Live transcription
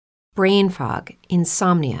brain fog,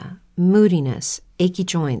 insomnia, moodiness, achy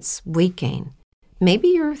joints, weight gain. Maybe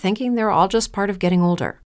you're thinking they're all just part of getting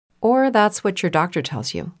older, or that's what your doctor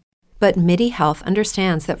tells you. But MIDI Health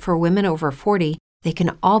understands that for women over 40, they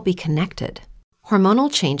can all be connected. Hormonal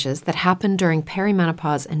changes that happen during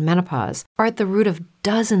perimenopause and menopause are at the root of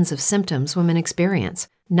dozens of symptoms women experience,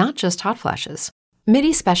 not just hot flashes.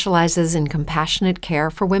 MIDI specializes in compassionate care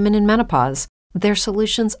for women in menopause. Their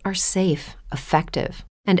solutions are safe, effective,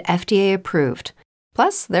 and FDA approved.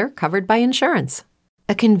 Plus, they're covered by insurance.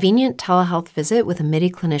 A convenient telehealth visit with a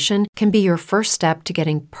MIDI clinician can be your first step to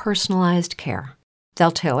getting personalized care.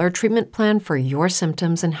 They'll tailor a treatment plan for your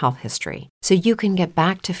symptoms and health history so you can get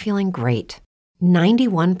back to feeling great.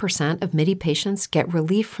 91% of MIDI patients get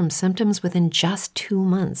relief from symptoms within just 2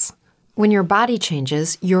 months. When your body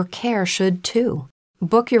changes, your care should too.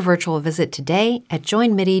 Book your virtual visit today at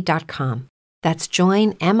joinmidi.com. That's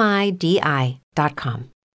joinmidi.com.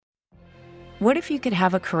 What if you could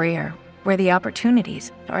have a career where the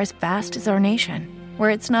opportunities are as vast as our nation,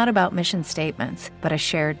 where it's not about mission statements, but a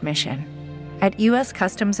shared mission? At U.S.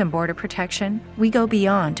 Customs and Border Protection, we go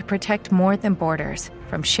beyond to protect more than borders.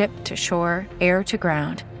 From ship to shore, air to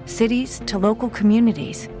ground, cities to local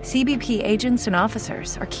communities, CBP agents and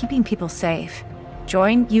officers are keeping people safe.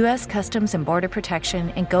 Join U.S. Customs and Border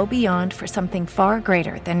Protection and go beyond for something far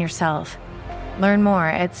greater than yourself. Learn more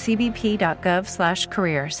at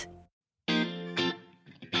cbp.gov/careers.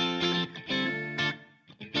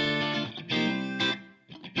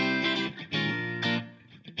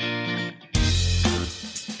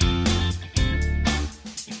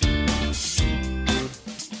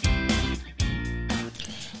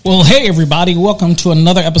 Well, hey, everybody. Welcome to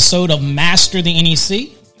another episode of Master the NEC,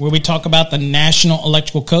 where we talk about the National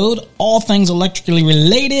Electrical Code, all things electrically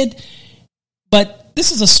related. But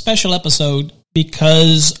this is a special episode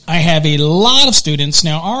because I have a lot of students.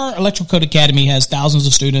 Now, our Electrical Code Academy has thousands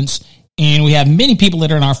of students, and we have many people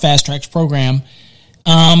that are in our Fast Tracks program.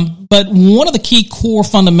 But one of the key core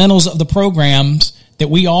fundamentals of the programs that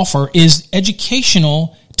we offer is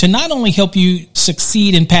educational to not only help you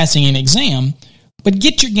succeed in passing an exam, but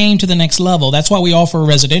get your game to the next level. That's why we offer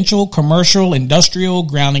residential, commercial, industrial,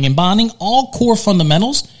 grounding and bonding, all core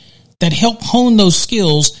fundamentals that help hone those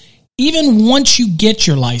skills even once you get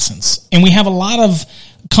your license. And we have a lot of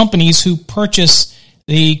companies who purchase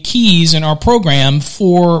the keys in our program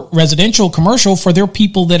for residential, commercial, for their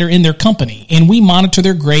people that are in their company. And we monitor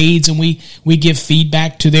their grades, and we give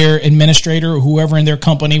feedback to their administrator or whoever in their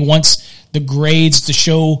company wants the grades to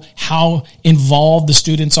show how involved the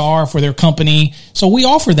students are for their company. So we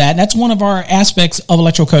offer that. That's one of our aspects of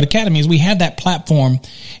Electrical Code Academy is we have that platform.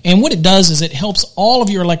 And what it does is it helps all of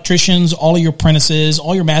your electricians, all of your apprentices,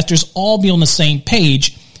 all your masters, all be on the same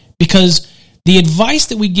page, because the advice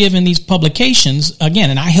that we give in these publications,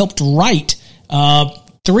 again, and I helped write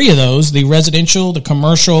 3 of those, the residential, the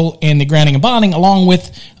commercial, and the grounding and bonding, along with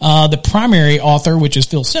the primary author, which is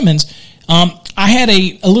Phil Simmons. I had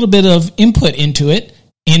a little bit of input into it,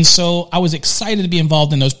 and so I was excited to be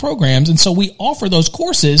involved in those programs. And so we offer those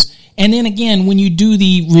courses, and then again, when you do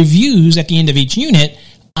the reviews at the end of each unit,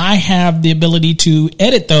 I have the ability to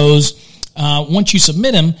edit those once you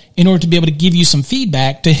submit them in order to be able to give you some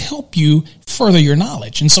feedback to help you further your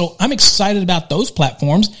knowledge. And so I'm excited about those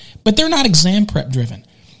platforms, but they're not exam prep driven.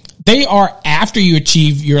 They are after you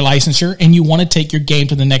achieve your licensure and you want to take your game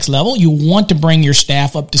to the next level. You want to bring your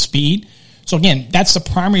staff up to speed. So again, that's the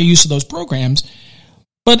primary use of those programs.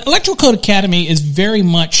 But Electrical Code Academy is very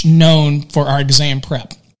much known for our exam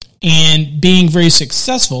prep and being very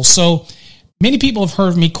successful. So many people have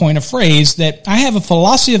heard me coin a phrase that I have a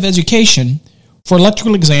philosophy of education for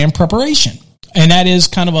electrical exam preparation. And that is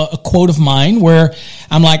kind of a quote of mine where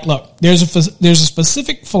I'm like, look, there's a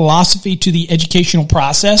specific philosophy to the educational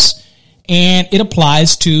process, and it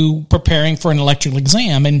applies to preparing for an electrical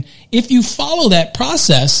exam. And if you follow that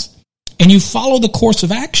process and you follow the course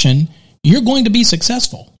of action, you're going to be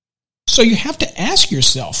successful. So you have to ask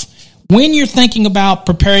yourself, when you're thinking about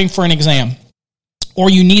preparing for an exam, or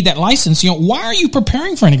you need that license, why are you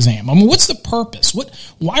preparing for an exam? I mean, what's the purpose?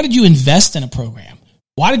 Why did you invest in a program?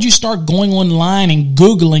 Why did you start going online and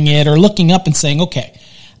Googling it or looking up and saying, okay,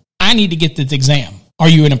 I need to get this exam? Are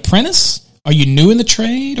you an apprentice? Are you new in the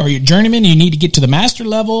trade? Are you a journeyman? You need to get to the master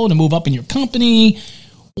level to move up in your company?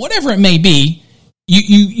 Whatever it may be,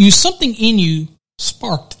 you something in you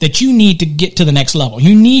sparked that you need to get to the next level.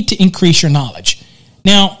 You need to increase your knowledge.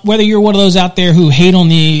 Now, whether you're one of those out there who hate on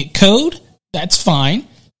the code, that's fine,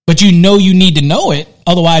 but you need to know it.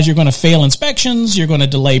 Otherwise, you're going to fail inspections, you're going to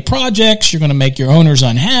delay projects, you're going to make your owners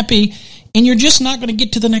unhappy, and you're just not going to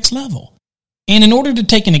get to the next level. And in order to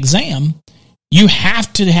take an exam, You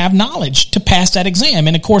have to have knowledge to pass that exam.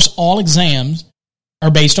 And of course, all exams are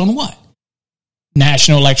based on what?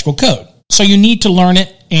 National Electrical Code. So you need to learn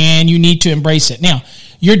it and you need to embrace it. Now,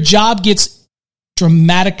 your job gets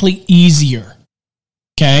dramatically easier.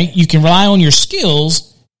 Okay? You can rely on your skills,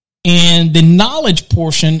 and the knowledge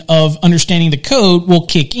portion of understanding the code will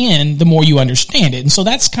kick in the more you understand it. And so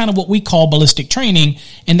that's kind of what we call ballistic training,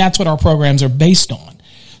 and that's what our programs are based on.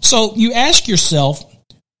 So you ask yourself,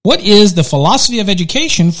 what is the philosophy of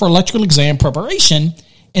education for electrical exam preparation?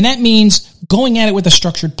 And that means going at it with a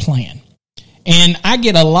structured plan. And I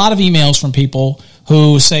get a lot of emails from people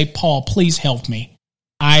who say, Paul, please help me.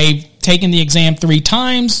 I've taken the exam 3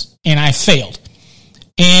 times and I failed.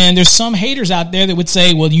 And there's some haters out there that would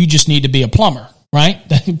say, well, you just need to be a plumber, right?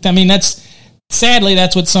 I mean, sadly,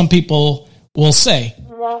 that's what some people will say.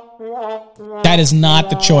 That is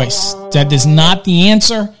not the choice. That is not the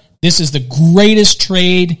answer. This is the greatest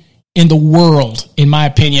trade in the world, in my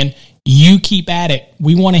opinion. You keep at it.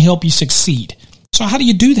 We want to help you succeed. So how do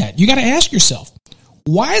you do that? You got to ask yourself,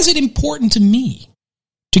 why is it important to me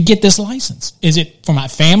to get this license? Is it for my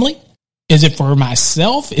family? Is it for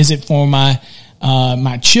myself? Is it for my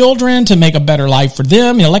children to make a better life for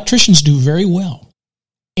them? Electricians do very well.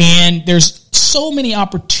 And there's so many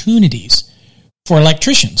opportunities for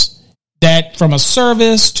electricians that, from a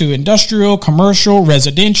service to industrial, commercial,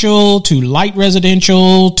 residential, to light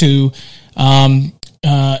residential, to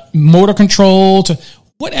motor control, to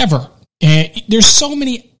whatever. And there's so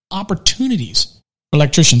many opportunities for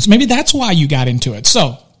electricians. Maybe that's why you got into it.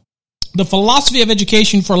 So the philosophy of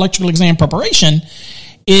education for electrical exam preparation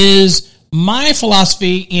is my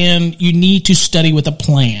philosophy, and you need to study with a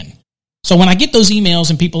plan. So when I get those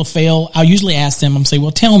emails and people fail, I'll usually ask them, I'm say,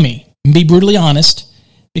 well, tell me, and be brutally honest,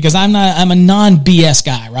 because I'm a non-BS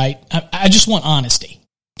guy, right? I just want honesty,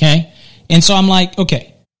 okay? And so I'm like,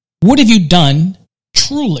 okay, what have you done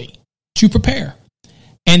truly to prepare?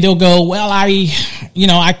 And they'll go, well, I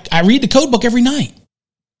read the code book every night.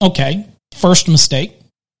 Okay, first mistake.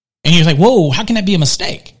 And you're like, whoa, how can that be a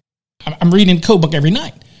mistake? I'm reading the code book every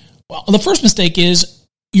night. Well, the first mistake is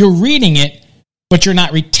you're reading it, but you're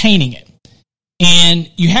not retaining it. And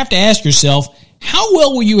you have to ask yourself, how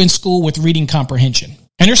well were you in school with reading comprehension?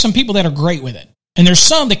 And there's some people that are great with it. And there's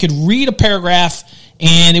some that could read a paragraph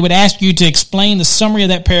and it would ask you to explain the summary of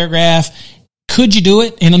that paragraph. Could you do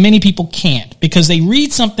it? And many people can't, because they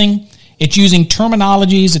read something, it's using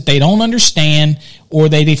terminologies that they don't understand or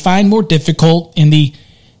they find more difficult. And the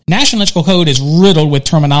National Electrical Code is riddled with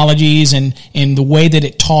terminologies and the way that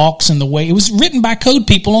it talks and the way it was written by code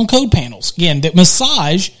people on code panels. Again, that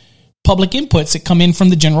massage public inputs that come in from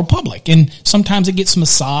the general public. And sometimes it gets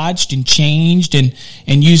massaged and changed and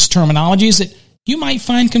used terminologies that you might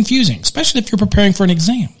find confusing, especially if you're preparing for an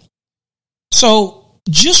exam. So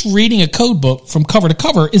just reading a code book from cover to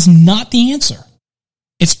cover is not the answer,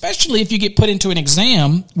 especially if you get put into an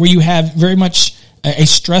exam where you have very much a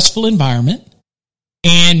stressful environment,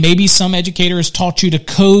 and maybe some educator has taught you to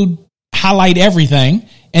code, highlight everything,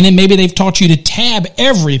 and then maybe they've taught you to tab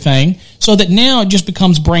everything, so that now it just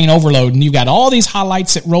becomes brain overload, and you've got all these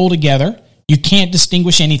highlights that roll together. You can't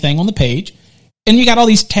distinguish anything on the page, and you got all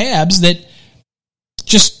these tabs that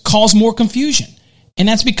just cause more confusion. And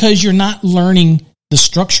that's because you're not learning the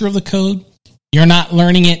structure of the code. You're not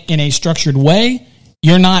learning it in a structured way.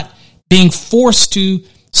 You're not being forced to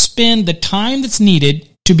spend the time that's needed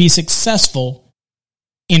to be successful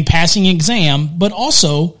in passing an exam, but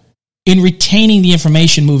also in retaining the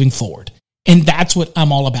information moving forward. And that's what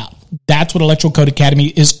I'm all about. That's what Electrical Code Academy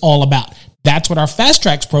is all about. That's what our Fast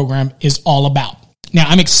Tracks program is all about. Now,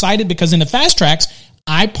 I'm excited because in the Fast Tracks,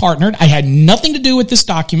 I partnered. I had nothing to do with this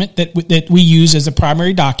document that we use as a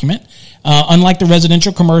primary document, unlike the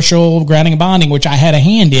residential, commercial, grounding and bonding, which I had a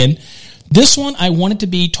hand in. This one, I wanted to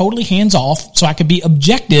be totally hands-off so I could be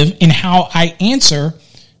objective in how I answer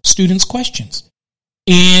students' questions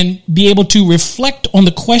and be able to reflect on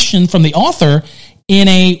the question from the author in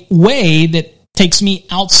a way that takes me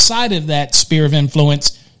outside of that sphere of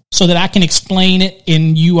influence so that I can explain it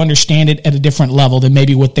and you understand it at a different level than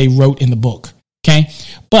maybe what they wrote in the book. Okay.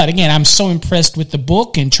 But again, I'm so impressed with the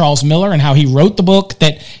book and Charles Miller and how he wrote the book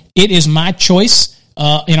that it is my choice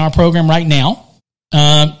in our program right now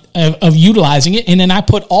of utilizing it. And then I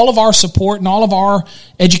put all of our support and all of our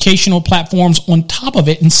educational platforms on top of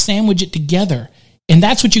it and sandwich it together. And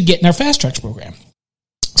that's what you get in our Fast Tracks program.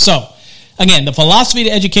 So again, the philosophy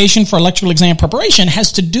of education for electrical exam preparation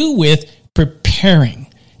has to do with preparing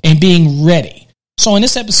and being ready. So in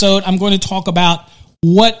this episode, I'm going to talk about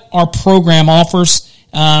what our program offers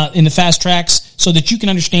in the Fast Tracks so that you can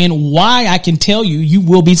understand why I can tell you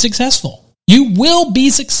will be successful. You will be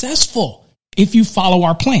successful if you follow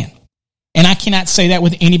our plan. And I cannot say that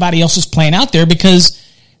with anybody else's plan out there because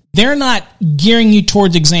they're not gearing you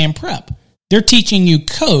towards exam prep. They're teaching you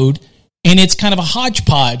code, and it's kind of a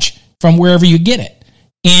hodgepodge from wherever you get it.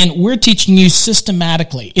 And we're teaching you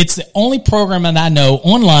systematically. It's the only program that I know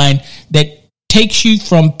online that takes you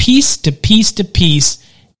from piece to piece to piece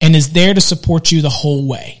and is there to support you the whole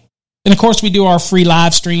way. And of course, we do our free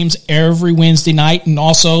live streams every Wednesday night, and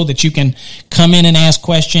also that you can come in and ask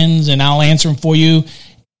questions and I'll answer them for you.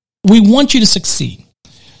 We want you to succeed.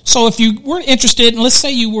 So if you were interested, and let's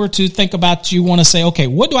say you were to think about, you want to say, okay,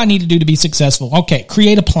 what do I need to do to be successful? Okay,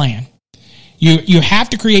 create a plan. You have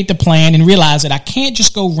to create the plan and realize that I can't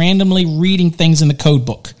just go randomly reading things in the code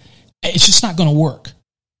book. It's just not going to work.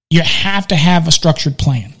 You have to have a structured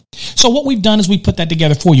plan. So what we've done is we put that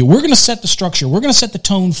together for you. We're going to set the structure. We're going to set the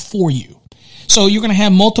tone for you. So you're going to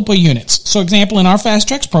have multiple units. So example, in our Fast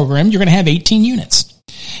Tracks program, you're going to have 18 units.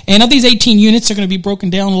 And of these 18 units, they're going to be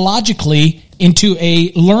broken down logically into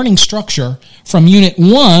a learning structure from Unit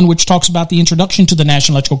 1, which talks about the introduction to the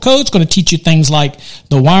National Electrical Code. It's going to teach you things like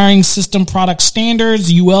the wiring system product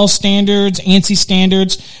standards, UL standards, ANSI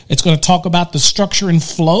standards. It's going to talk about the structure and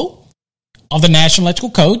flow of the National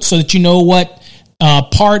Electrical Code so that you know what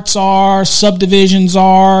parts are, subdivisions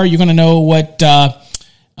are. You're going to know what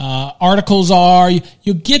articles are.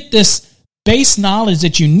 You get this base knowledge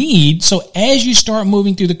that you need, so as you start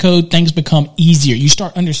moving through the code, things become easier. You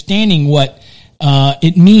start understanding what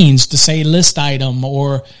it means to say list item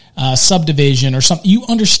or subdivision or something. You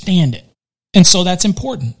understand it, and so that's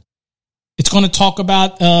important. It's going to talk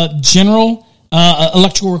about general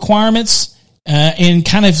electrical requirements and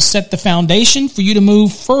kind of set the foundation for you to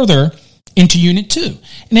move further into Unit 2.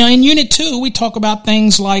 Now, in Unit 2, we talk about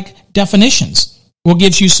things like definitions. We'll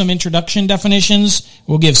give you some introduction definitions.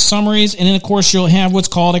 We'll give summaries. And then, of course, you'll have what's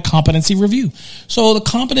called a competency review. So the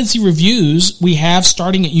competency reviews we have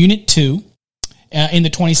starting at Unit 2 in the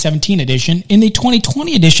 2017 edition. In the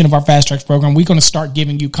 2020 edition of our Fast Tracks program, we're going to start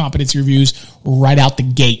giving you competency reviews right out the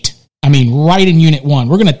gate. I mean, right in Unit 1.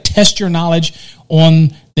 We're going to test your knowledge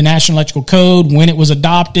on the National Electrical Code, when it was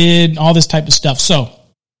adopted, all this type of stuff. So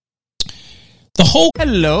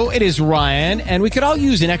Hello, it is Ryan, and we could all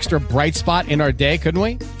use an extra bright spot in our day, couldn't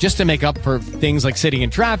we? Just to make up for things like sitting in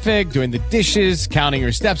traffic, doing the dishes, counting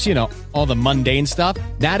your steps, all the mundane stuff.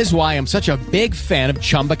 That is why I'm such a big fan of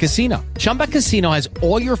Chumba Casino. Chumba Casino has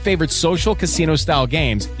all your favorite social casino-style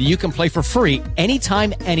games that you can play for free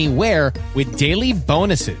anytime, anywhere with daily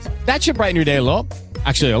bonuses. That should brighten your day a little.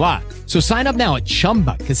 Actually, a lot. So sign up now at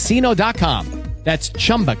ChumbaCasino.com. That's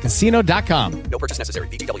ChumbaCasino.com. No purchase necessary.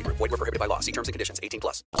 VGW Group. Void where prohibited by law. See terms and conditions.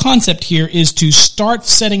 18+. Concept here is to start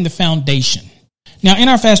setting the foundation. Now, in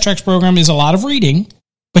our Fast Tracks program is a lot of reading,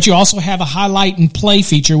 but you also have a highlight and play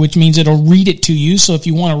feature, which means it'll read it to you. So if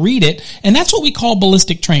you want to read it, and that's what we call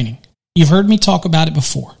ballistic training. You've heard me talk about it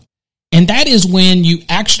before. And that is when you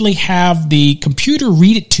actually have the computer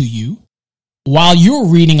read it to you while you're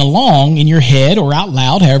reading along in your head or out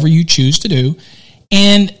loud, however you choose to do.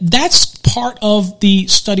 And that's part of the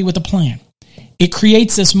study with a plan. It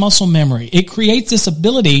creates this muscle memory. It creates this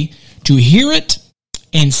ability to hear it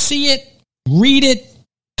and see it, read it,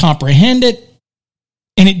 comprehend it,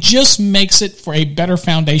 and it just makes it for a better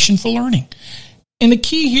foundation for learning. And the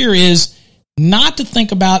key here is not to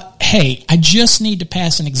think about, hey, I just need to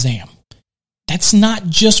pass an exam. That's not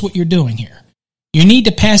just what you're doing here. You need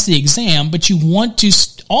to pass the exam, but you want to,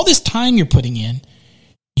 all this time you're putting in,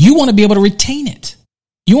 you want to be able to retain it.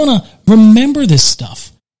 You want to remember this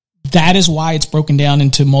stuff. That is why it's broken down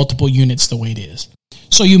into multiple units the way it is.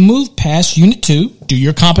 So you move past Unit 2, do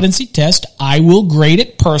your competency test. I will grade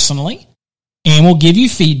it personally, and we'll give you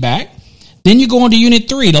feedback. Then you go on to Unit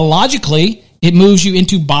 3. Logically, it moves you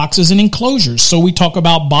into boxes and enclosures. So we talk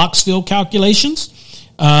about box fill calculations.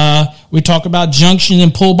 We talk about junction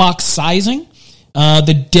and pull box sizing,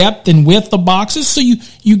 the depth and width of boxes. So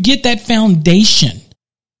you get that foundation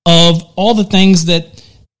of all the things that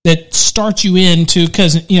start you into,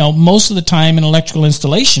 because, most of the time in electrical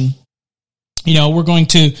installation, we're going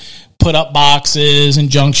to put up boxes and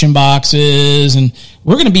junction boxes, and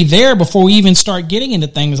we're going to be there before we even start getting into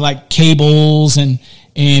things like cables and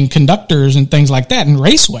conductors and things like that and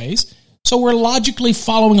raceways. So we're logically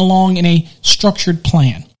following along in a structured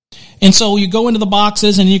plan. And so you go into the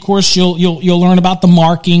boxes, and of course you'll learn about the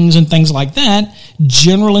markings and things like that.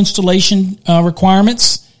 General installation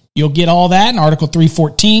requirements. You'll get all that in Article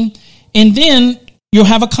 314. And then you'll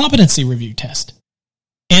have a competency review test.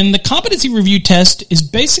 And the competency review test is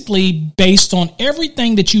basically based on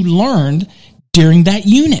everything that you learned during that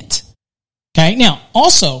unit. Okay. Now,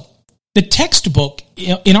 also, the textbook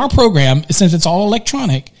in our program, since it's all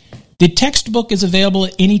electronic, The textbook is available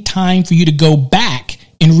at any time for you to go back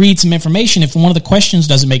and read some information. If one of the questions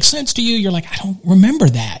doesn't make sense to you, you're like, I don't remember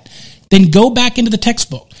that. Then go back into the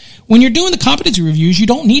textbook. When you're doing the competency reviews, you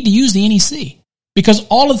don't need to use the NEC because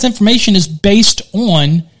all of this information is based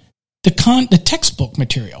on the textbook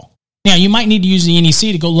material. Now, you might need to use the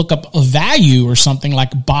NEC to go look up a value or something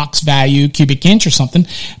like box value, cubic inch or something,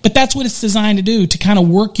 but that's what it's designed to do, to kind of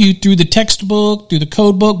work you through the textbook, through the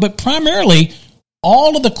code book, but primarily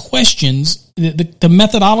all of the questions, the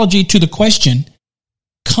methodology to the question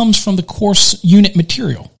comes from the course unit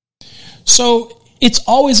material. So it's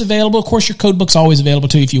always available. Of course, your code book's always available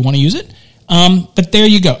too if you want to use it. But there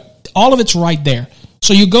you go. All of it's right there.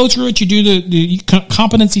 So you go through it, you do the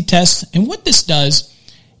competency tests, and what this does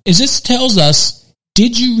is this tells us,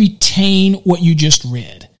 did you retain what you just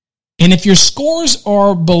read? And if your scores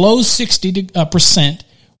are below 60%,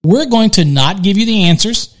 we're going to not give you the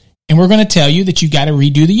answers, and we're going to tell you that you got to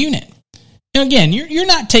redo the unit. Now, again, you're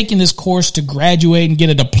not taking this course to graduate and get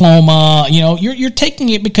a diploma. You're taking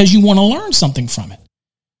it because you want to learn something from it.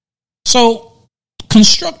 So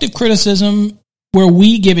constructive criticism, where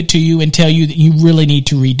we give it to you and tell you that you really need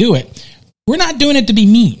to redo it, we're not doing it to be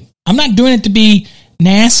mean. I'm not doing it to be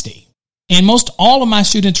nasty. And most all of my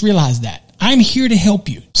students realize that. I'm here to help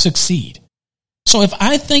you succeed. So if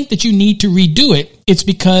I think that you need to redo it, it's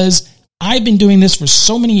because I've been doing this for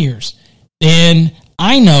so many years. And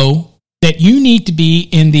I know that you need to be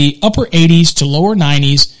in the upper 80s to lower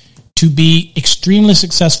 90s to be extremely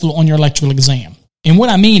successful on your electrical exam. And what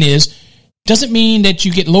I mean is, doesn't mean that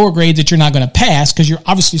you get lower grades that you're not going to pass, because you're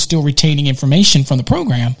obviously still retaining information from the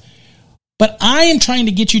program. But I am trying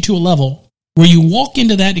to get you to a level where you walk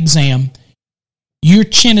into that exam, your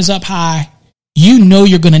chin is up high, you know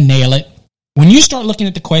you're going to nail it. When you start looking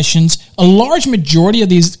at the questions, a large majority of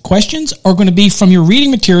these questions are going to be from your reading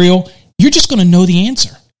material. You're just going to know the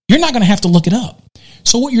answer. You're not going to have to look it up.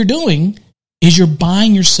 So what you're doing is you're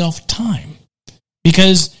buying yourself time,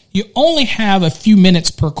 because you only have a few minutes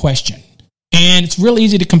per question. And it's real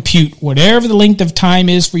easy to compute whatever the length of time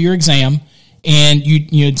is for your exam, and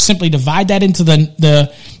you simply divide that into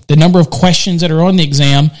the number of questions that are on the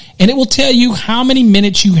exam, and it will tell you how many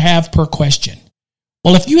minutes you have per question.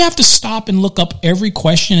 Well, if you have to stop and look up every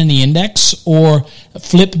question in the index or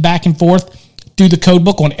flip back and forth through the code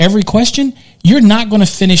book on every question, you're not going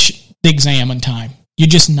to finish the exam on time. You're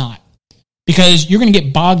just not, because you're going to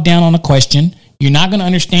get bogged down on a question. You're not going to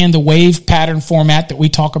understand the wave pattern format that we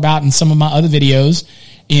talk about in some of my other videos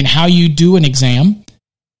in how you do an exam.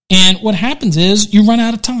 And what happens is you run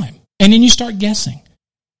out of time, and then you start guessing.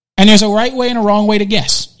 And there's a right way and a wrong way to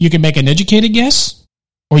guess. You can make an educated guess,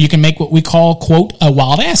 or you can make what we call, quote, a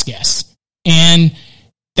wild-ass guess. And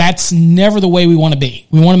that's never the way we want to be.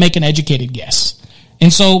 We want to make an educated guess.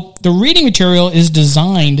 And so the reading material is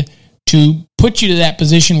designed to put you to that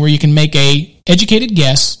position where you can make a educated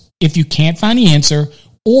guess if you can't find the answer,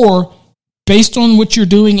 or based on what you're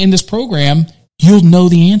doing in this program, you'll know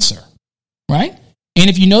the answer, right?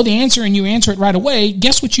 And if you know the answer and you answer it right away,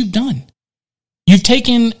 guess what you've done? You've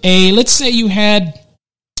taken let's say you had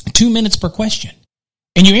 2 minutes per question,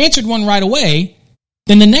 and you answered one right away,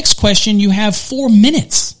 then the next question you have 4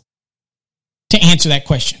 minutes to answer that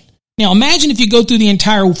question. Now imagine if you go through the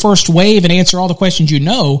entire first wave and answer all the questions you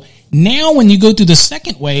know. Now when you go through the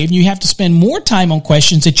second wave, you have to spend more time on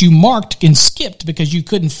questions that you marked and skipped because you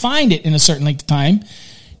couldn't find it in a certain length of time.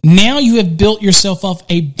 Now you have built yourself up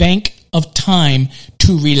a bank of time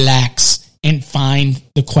to relax and find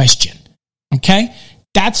the question. Okay?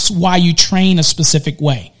 That's why you train a specific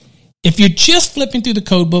way. If you're just flipping through the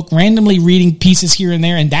code book, randomly reading pieces here and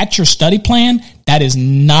there, and that's your study plan, that is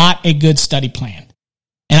not a good study plan.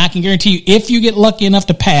 And I can guarantee you, if you get lucky enough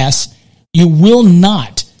to pass, you will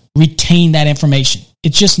not retain that information.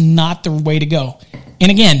 It's just not the way to go.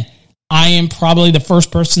 And again, I am probably the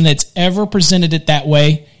first person that's ever presented it that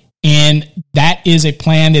way. And that is a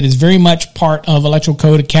plan that is very much part of Electrical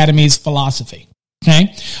Code Academy's philosophy.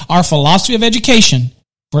 Okay? Our philosophy of education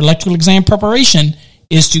for electrical exam preparation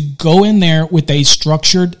is to go in there with a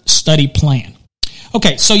structured study plan.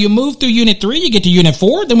 Okay, so you move through Unit 3, you get to Unit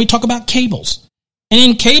 4, then we talk about cables. And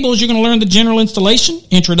in cables, you're going to learn the general installation,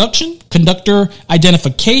 introduction, conductor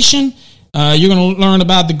identification. You're going to learn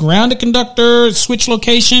about the grounded conductor, switch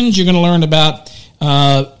locations. You're going to learn about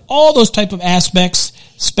all those type of aspects,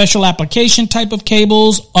 special application type of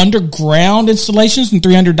cables, underground installations in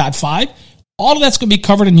 300.5. All of that's going to be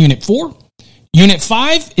covered in Unit 4. Unit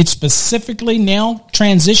 5, it specifically now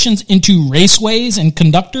transitions into raceways and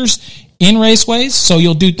conductors in raceways. So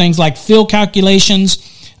you'll do things like field calculations.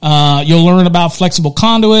 You'll learn about flexible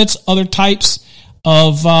conduits, other types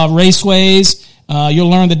of raceways, You'll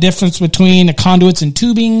learn the difference between the conduits and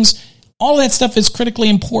tubings. All of that stuff is critically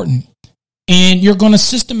important. And you're going to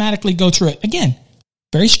systematically go through it. Again,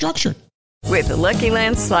 very structured. With the Lucky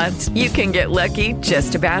Land Slots, you can get lucky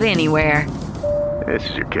just about anywhere. This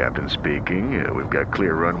is your captain speaking. We've got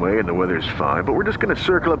clear runway and the weather's fine, but we're just going to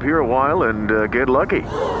circle up here a while and get lucky.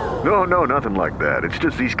 No, nothing like that. It's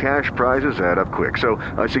just these cash prizes add up quick. So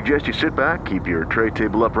I suggest you sit back, keep your tray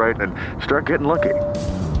table upright, and start getting lucky.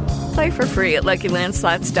 Play for free at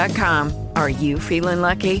LuckyLandSlots.com. Are you feeling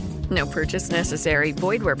lucky? No purchase necessary.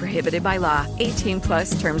 Void where prohibited by law.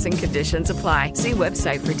 18+ terms and conditions apply. See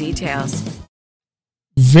website for details.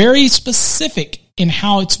 Very specific in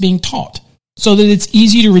how it's being taught, so that it's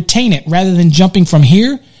easy to retain it rather than jumping from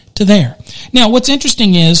here to there. Now, what's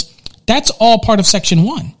interesting is that's all part of Section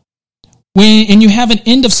 1. And you have an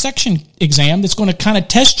end of section exam that's going to kind of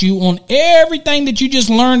test you on everything that you just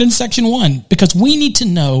learned in Section 1, because we need to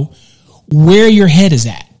know where your head is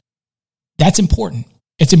at. That's important.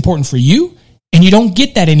 It's important for you, and you don't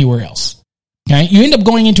get that anywhere else. Okay? You end up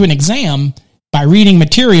going into an exam by reading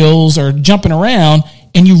materials or jumping around,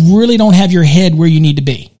 and you really don't have your head where you need to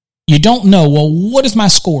be. You don't know, well, what is my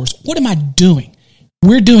scores? What am I doing?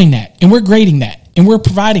 We're doing that, and we're grading that, and we're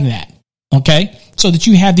providing that, okay, so that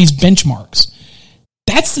you have these benchmarks.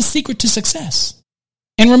 That's the secret to success.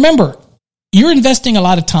 And remember, you're investing a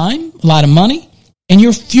lot of time, a lot of money, and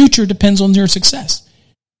your future depends on your success.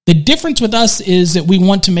 The difference with us is that we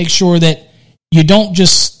want to make sure that you don't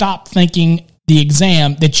just stop thinking the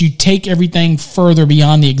exam, that you take everything further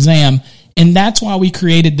beyond the exam. And that's why we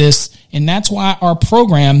created this, and that's why our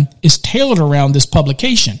program is tailored around this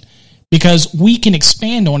publication, because we can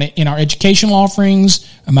expand on it in our educational offerings,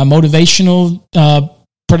 and my motivational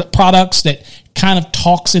products that kind of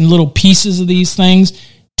talks in little pieces of these things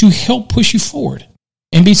to help push you forward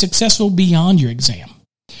and be successful beyond your exam.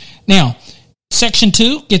 Now, Section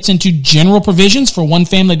 2 gets into general provisions for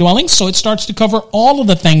one-family dwellings, so it starts to cover all of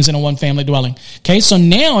the things in a one-family dwelling. Okay, so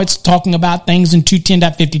now it's talking about things in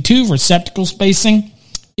 210.52, receptacle spacing.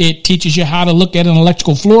 It teaches you how to look at an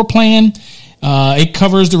electrical floor plan. It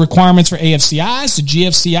covers the requirements for AFCIs, the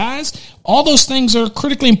GFCIs. All those things are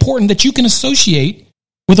critically important that you can associate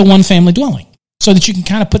with a one-family dwelling so that you can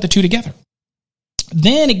kind of put the two together.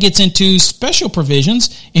 Then it gets into special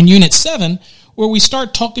provisions in Unit 7, where we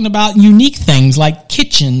start talking about unique things like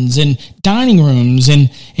kitchens and dining rooms and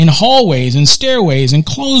hallways and stairways and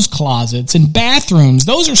clothes closets and bathrooms.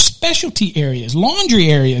 Those are specialty areas, laundry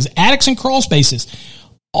areas, attics and crawl spaces.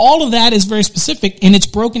 All of that is very specific, and it's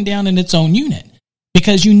broken down in its own unit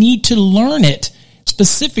because you need to learn it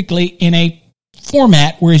specifically in a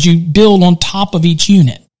format whereas you build on top of each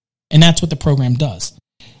unit. And that's what the program does.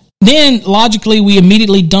 Then, logically, we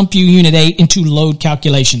immediately dump you, Unit 8, into load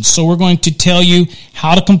calculations. So we're going to tell you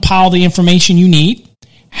how to compile the information you need,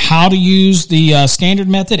 how to use the standard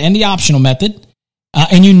method and the optional method,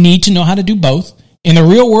 and you need to know how to do both. In the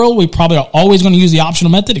real world, we probably are always going to use the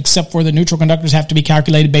optional method, except for the neutral conductors have to be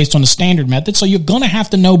calculated based on the standard method. So you're going to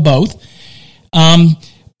have to know both.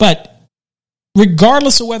 But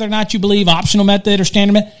regardless of whether or not you believe optional method or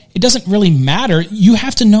standard method, it doesn't really matter. You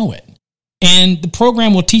have to know it. And the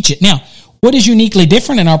program will teach it. Now, what is uniquely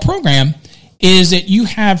different in our program is that you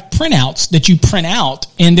have printouts that you print out,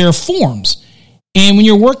 and there are forms. And when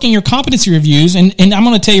you're working your competency reviews, and I'm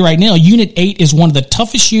going to tell you right now, Unit 8 is one of the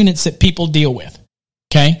toughest units that people deal with,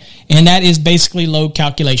 okay? And that is basically load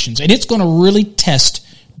calculations. And it's going to really test,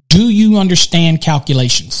 do you understand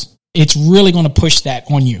calculations? It's really going to push that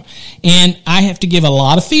on you. And I have to give a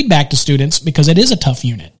lot of feedback to students because it is a tough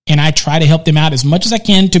unit. And I try to help them out as much as I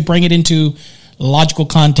can to bring it into logical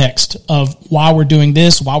context of why we're doing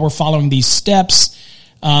this, why we're following these steps,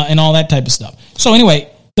 and all that type of stuff. So anyway,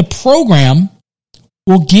 the program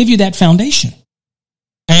will give you that foundation.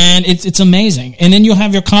 And it's amazing. And then you'll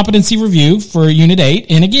have your competency review for Unit 8.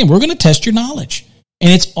 And again, we're going to test your knowledge.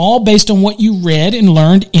 And it's all based on what you read and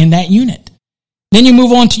learned in that unit. Then you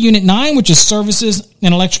move on to Unit 9, which is services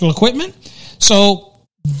and electrical equipment. So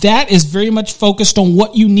that is very much focused on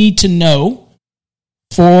what you need to know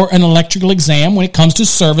for an electrical exam when it comes to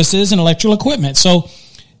services and electrical equipment. So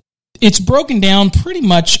it's broken down pretty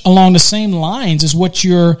much along the same lines as what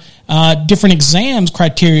your different exams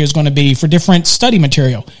criteria is going to be for different study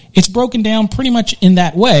material. It's broken down pretty much in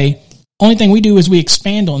that way. Only thing we do is we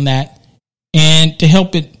expand on that and to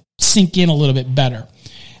help it sink in a little bit better.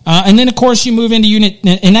 And then, of course, you move into Unit,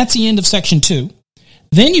 and that's the end of Section 2.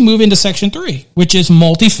 Then you move into Section 3, which is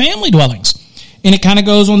multifamily dwellings. And it kind of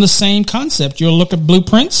goes on the same concept. You'll look at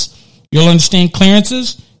blueprints. You'll understand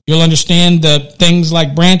clearances. You'll understand the things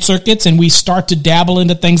like branch circuits, and we start to dabble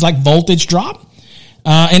into things like voltage drop.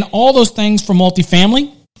 and all those things for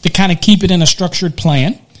multifamily to kind of keep it in a structured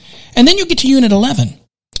plan. And then you get to Unit 11.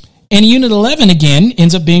 And Unit 11, again,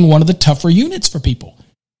 ends up being one of the tougher units for people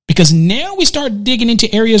because now we start digging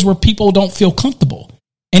into areas where people don't feel comfortable.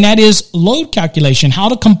 And that is load calculation, how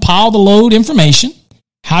to compile the load information,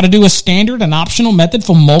 how to do a standard and optional method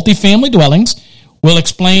for multifamily dwellings. We'll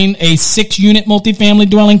explain a 6-unit multifamily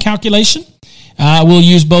dwelling calculation. We'll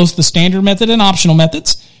use both the standard method and optional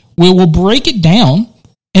methods. We will break it down.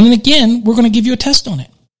 And then again, we're going to give you a test on it.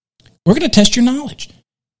 We're going to test your knowledge.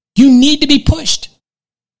 You need to be pushed.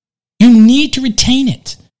 You need to retain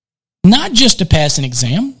it. Not just to pass an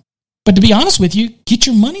exam, but to be honest with you, get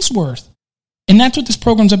your money's worth. And that's what this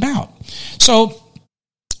program's about. So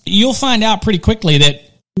you'll find out pretty quickly that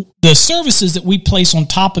the services that we place on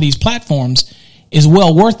top of these platforms is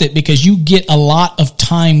well worth it because you get a lot of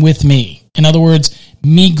time with me. In other words,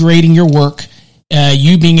 me grading your work,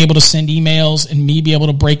 you being able to send emails and me be able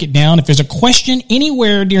to break it down. If there's a question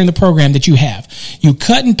anywhere during the program that you have, you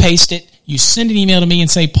cut and paste it, you send an email to me and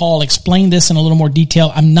say, Paul, explain this in a little more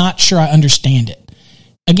detail. I'm not sure I understand it.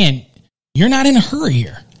 Again, you're not in a hurry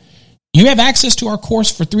here. You have access to our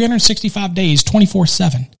course for 365 days,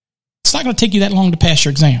 24/7. It's not going to take you that long to pass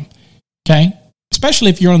your exam, okay? Especially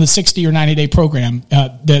if you're on the 60 or 90-day program,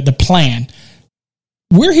 the plan.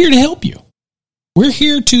 We're here to help you. We're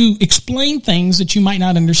here to explain things that you might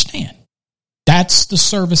not understand. That's the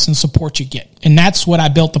service and support you get, and that's what I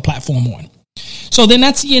built the platform on. So then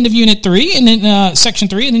that's the end of Unit 3, and then Section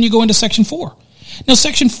 3, and then you go into Section 4. Now,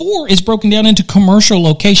 Section 4 is broken down into commercial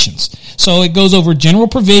locations. So it goes over general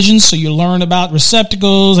provisions, so you learn about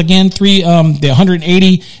receptacles, again, the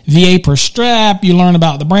 180 VA per strap. You learn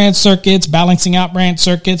about the branch circuits, balancing out branch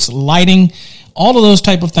circuits, lighting, all of those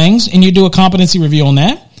type of things, and you do a competency review on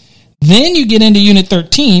that. Then you get into Unit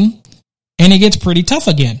 13, and it gets pretty tough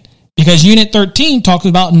again, because Unit 13 talks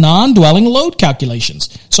about non-dwelling load calculations.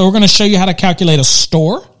 So we're going to show you how to calculate a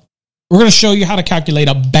store. We're going to show you how to calculate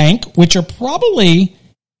a bank, which are probably,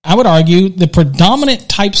 I would argue, the predominant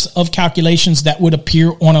types of calculations that would appear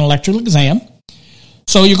on an electrical exam.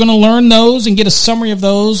 So you're going to learn those and get a summary of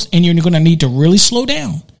those, and you're going to need to really slow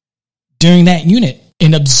down during that unit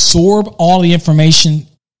and absorb all the information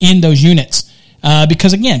in those units.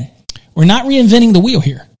 Because again, we're not reinventing the wheel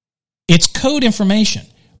here. It's code information,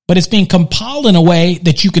 but it's being compiled in a way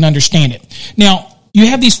that you can understand it. Now, you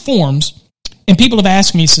have these forms. And people have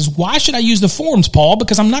asked me, says, why should I use the forms, Paul?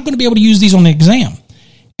 Because I'm not going to be able to use these on the exam.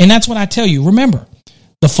 And that's what I tell you. Remember,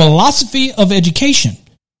 the philosophy of education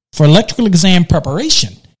for electrical exam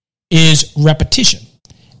preparation is repetition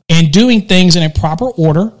and doing things in a proper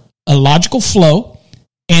order, a logical flow.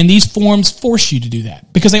 And these forms force you to do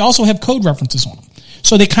that because they also have code references on them.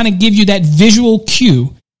 So they kind of give you that visual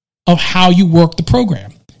cue of how you work the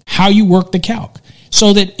program, how you work the calc.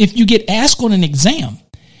 So that if you get asked on an exam,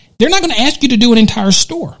 they're not going to ask you to do an entire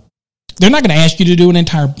store. They're not going to ask you to do an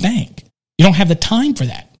entire bank. You don't have the time for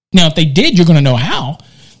that. Now, if they did, you're going to know how.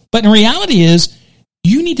 But in reality is,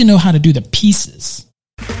 you need to know how to do the pieces.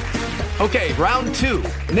 Okay, round 2.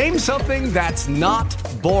 Name something that's not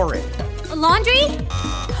boring. A laundry?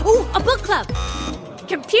 Ooh, a book club.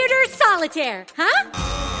 Computer solitaire, huh?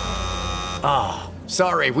 Ah,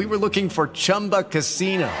 sorry, we were looking for Chumba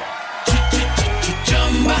Casino.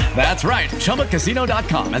 That's right.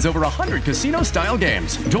 ChumbaCasino.com has over 100 casino-style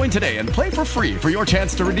games. Join today and play for free for your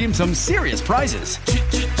chance to redeem some serious prizes.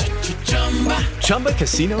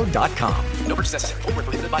 ChumbaCasino.com. No purchase necessary. Void where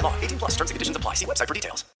prohibited by law. 18+ terms and conditions apply. See website for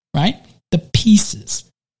details. Right? The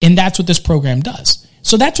pieces. And that's what this program does.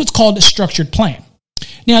 So that's what's called a structured plan.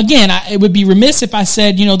 Now, again, it would be remiss if I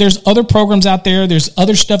said, there's other programs out there. There's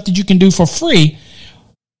other stuff that you can do for free.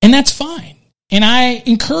 And that's fine. And I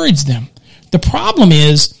encourage them. The problem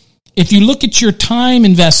is, if you look at your time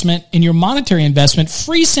investment and your monetary investment,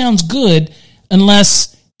 free sounds good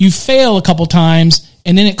unless you fail a couple times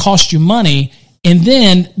and then it costs you money. And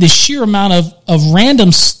then the sheer amount of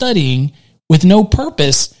random studying with no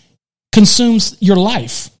purpose consumes your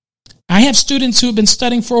life. I have students who have been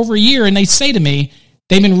studying for over a year and they say to me,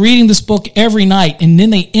 they've been reading this book every night and then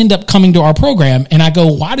they end up coming to our program. And I go,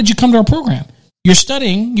 why did you come to our program?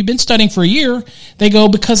 You've been studying for a year. They go,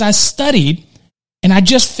 because I studied and I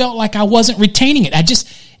just felt like I wasn't retaining it. I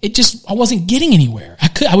wasn't getting anywhere.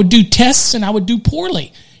 I would do tests and I would do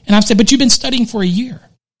poorly. And I've said, but you've been studying for a year.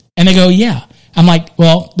 And they go, yeah. I'm like,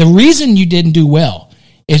 well, the reason you didn't do well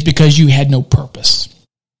is because you had no purpose.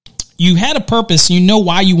 You had a purpose. You know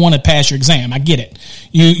why you want to pass your exam. I get it.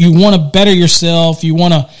 You want to better yourself. You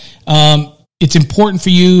want to, it's important for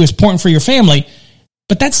you. It's important for your family,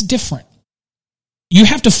 but that's different. You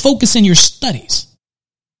have to focus in your studies.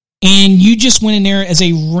 and you just went in there as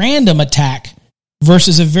a random attack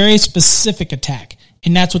versus a very specific attack.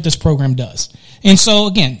 And that's what this program does. And so,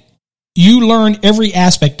 again, you learn every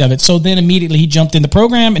aspect of it. So then immediately he jumped in the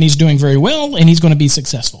program, and he's doing very well, and he's going to be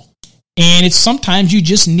successful. And it's sometimes you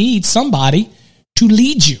just need somebody to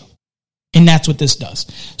lead you. And that's what this does.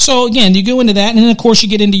 So again, you go into that, and then of course you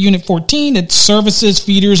get into Unit 14, that's services,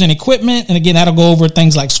 feeders, and equipment. And again, that'll go over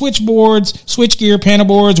things like switchboards, switchgear, panel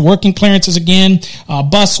boards, working clearances again,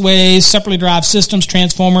 busways, separately derived systems,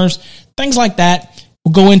 transformers, things like that.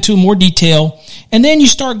 We'll go into more detail. And then you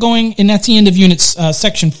start going, and that's the end of Units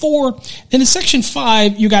Section 4. Then in Section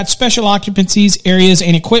 5, you got special occupancies, areas,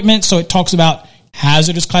 and equipment. So it talks about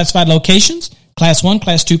hazardous classified locations, Class 1,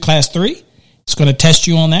 Class 2, Class 3. It's going to test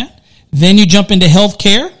you on that. Then you jump into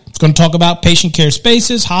healthcare. It's going to talk about patient care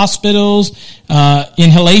spaces, hospitals,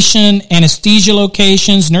 inhalation, anesthesia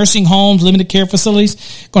locations, nursing homes, limited care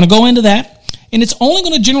facilities. Going to go into that. And it's only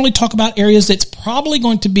going to generally talk about areas that's probably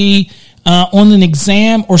going to be on an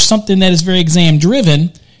exam or something that is very exam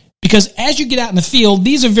driven. Because as you get out in the field,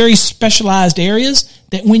 these are very specialized areas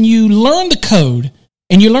that when you learn the code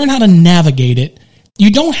and you learn how to navigate it,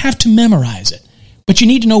 you don't have to memorize it, but you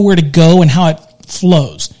need to know where to go and how it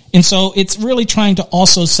flows. And so it's really trying to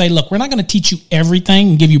also say, look, we're not going to teach you everything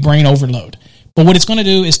and give you brain overload. But what it's going to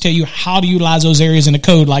do is tell you how to utilize those areas in the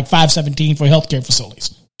code, like 517 for healthcare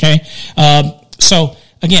facilities. Okay. So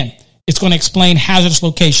again, it's going to explain hazardous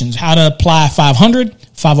locations, how to apply 500,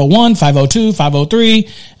 501, 502, 503,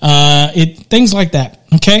 things like that.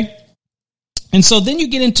 Okay. And so then you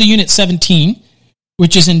get into Unit 17,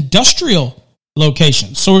 which is industrial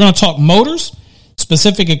locations. So we're going to talk motors,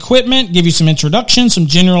 specific equipment, give you some introduction, some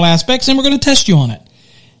general aspects, and we're going to test you on it.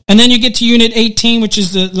 And then you get to Unit 18, which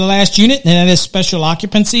is the last unit, and that is special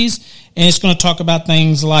occupancies. And it's going to talk about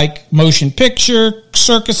things like motion picture,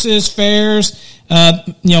 circuses, fairs,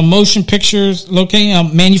 motion pictures,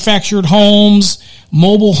 manufactured homes,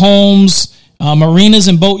 mobile homes, marinas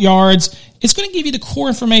and boatyards. It's going to give you the core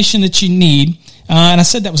information that you need. And I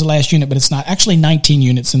said that was the last unit, but it's not. Actually, 19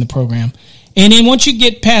 units in the program. And then once you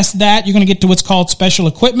get past that, you're going to get to what's called special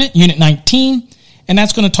equipment, Unit 19. And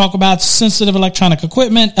that's going to talk about sensitive electronic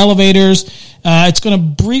equipment, elevators. It's going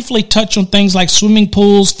to briefly touch on things like swimming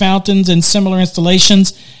pools, fountains, and similar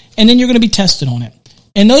installations. And then you're going to be tested on it.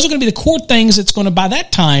 And those are going to be the core things that's going to, by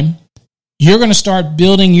that time, you're going to start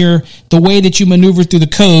building the way that you maneuver through the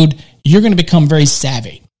code. You're going to become very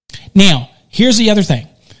savvy. Now, here's the other thing.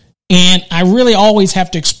 And I really always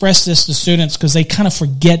have to express this to students because they kind of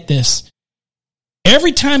forget this.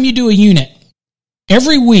 Every time you do a unit,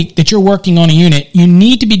 every week that you're working on a unit, you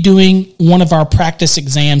need to be doing one of our practice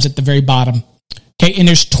exams at the very bottom. Okay, and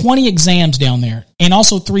there's 20 exams down there and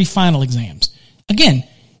also 3 final exams. Again,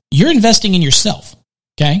 you're investing in yourself.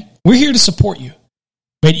 Okay, we're here to support you,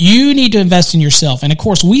 but you need to invest in yourself. And of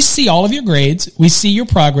course, we see all of your grades. We see your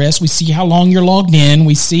progress. We see how long you're logged in.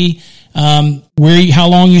 We see how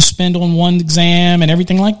long you spend on one exam and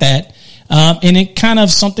everything like that. And it kind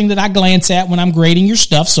of something that I glance at when I'm grading your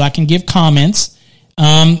stuff so I can give comments.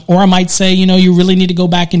 Or I might say, you really need to go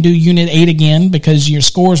back and do Unit 8 again because your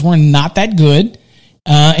scores were not that good.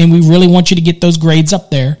 And we really want you to get those grades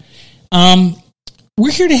up there.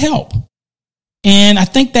 We're here to help. And I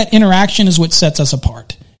think that interaction is what sets us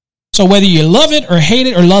apart. So whether you love it or hate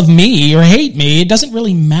it or love me or hate me, it doesn't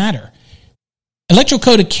really matter. Electrical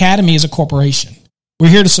Code Academy is a corporation. We're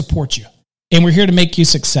here to support you. And we're here to make you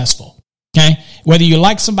successful. Okay, whether you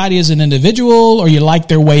like somebody as an individual or you like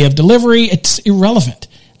their way of delivery, it's irrelevant.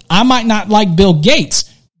 I might not like Bill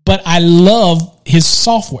Gates, but I love his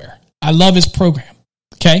software. I love his program.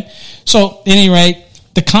 Okay, so at any rate,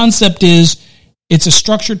 the concept is it's a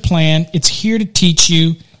structured plan. It's here to teach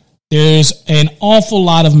you. There's an awful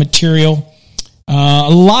lot of material, a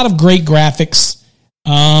lot of great graphics,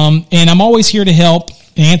 and I'm always here to help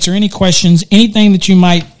answer any questions, anything that you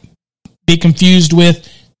might be confused with.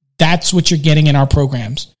 That's what you're getting in our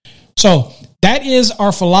programs. So that is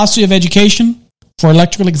our philosophy of education for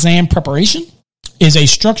electrical exam preparation, is a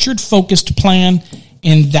structured, focused plan,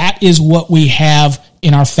 and that is what we have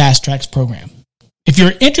in our Fast Tracks program. If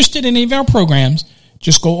you're interested in any of our programs,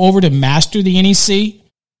 just go over to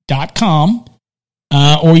masterthenec.com,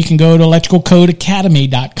 or you can go to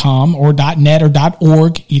electricalcodeacademy.com or .net or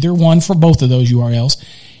 .org, either one for both of those URLs.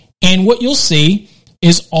 And what you'll see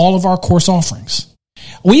is all of our course offerings.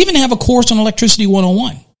 We even have a course on Electricity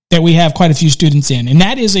 101 that we have quite a few students in. And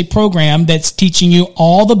that is a program that's teaching you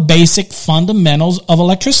all the basic fundamentals of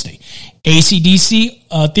electricity.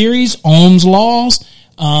 AC-DC theories, Ohm's laws,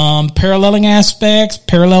 paralleling aspects,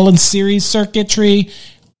 parallel and series circuitry.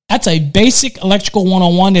 That's a basic electrical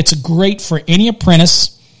 101 that's great for any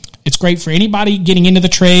apprentice. It's great for anybody getting into the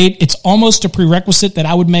trade. It's almost a prerequisite that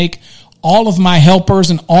I would make all of my helpers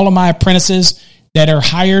and all of my apprentices that are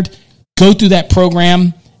hired go through that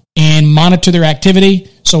program and monitor their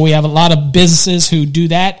activity. So we have a lot of businesses who do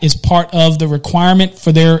that as part of the requirement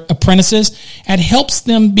for their apprentices. It helps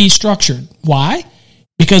them be structured. Why?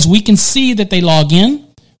 Because we can see that they log in.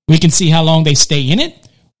 We can see how long they stay in it.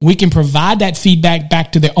 We can provide that feedback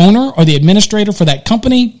back to the owner or the administrator for that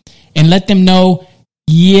company and let them know,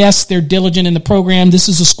 yes, they're diligent in the program. This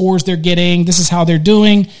is the scores they're getting. This is how they're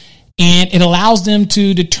doing. And it allows them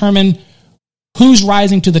to determine who's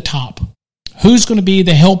rising to the top, who's going to be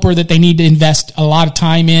the helper that they need to invest a lot of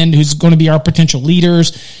time in, who's going to be our potential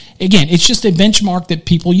leaders. Again, it's just a benchmark that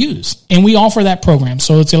people use. And we offer that program.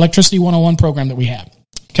 So it's the Electricity 101 program that we have.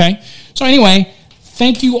 Okay. So anyway,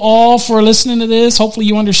 thank you all for listening to this. Hopefully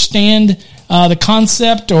you understand the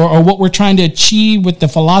concept or what we're trying to achieve with the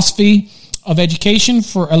philosophy of education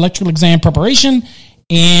for electrical exam preparation.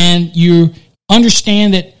 And you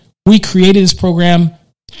understand that we created this program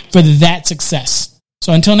for that success.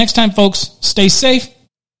 So until next time, folks, stay safe.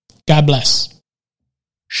 God bless.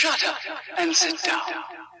 Shut up and sit down.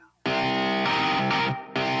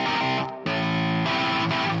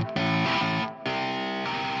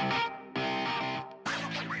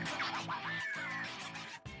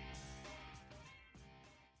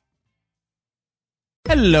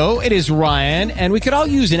 Hello, it is Ryan, and we could all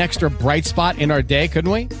use an extra bright spot in our day,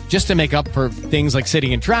 couldn't we? Just to make up for things like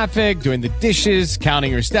sitting in traffic, doing the dishes,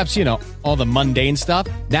 counting your steps, all the mundane stuff.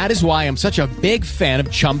 That is why I'm such a big fan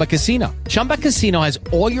of Chumba Casino. Chumba Casino has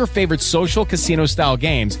all your favorite social casino-style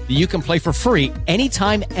games that you can play for free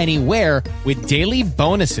anytime, anywhere with daily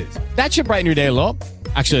bonuses. That should brighten your day a little.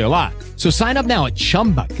 Actually, a lot. So sign up now at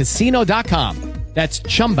ChumbaCasino.com. That's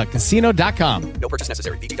ChumbaCasino.com. No purchase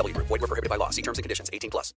necessary. VGW Group. Void where prohibited by law. See terms and conditions.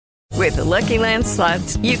 18+. With the Lucky Land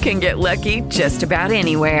Slots, you can get lucky just about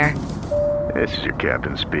anywhere. This is your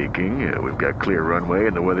captain speaking. We've got clear runway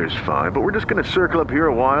and the weather's fine, but we're just going to circle up here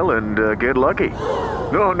a while and get lucky.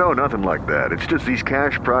 No, nothing like that. It's just these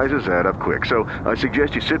cash prizes add up quick. So I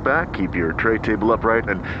suggest you sit back, keep your tray table upright,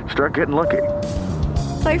 and start getting lucky.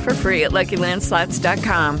 Play for free at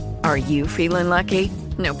LuckyLandSlots.com. Are you feeling lucky?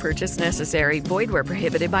 No purchase necessary. Void where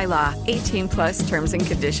prohibited by law. 18+ terms and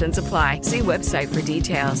conditions apply. See website for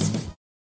details.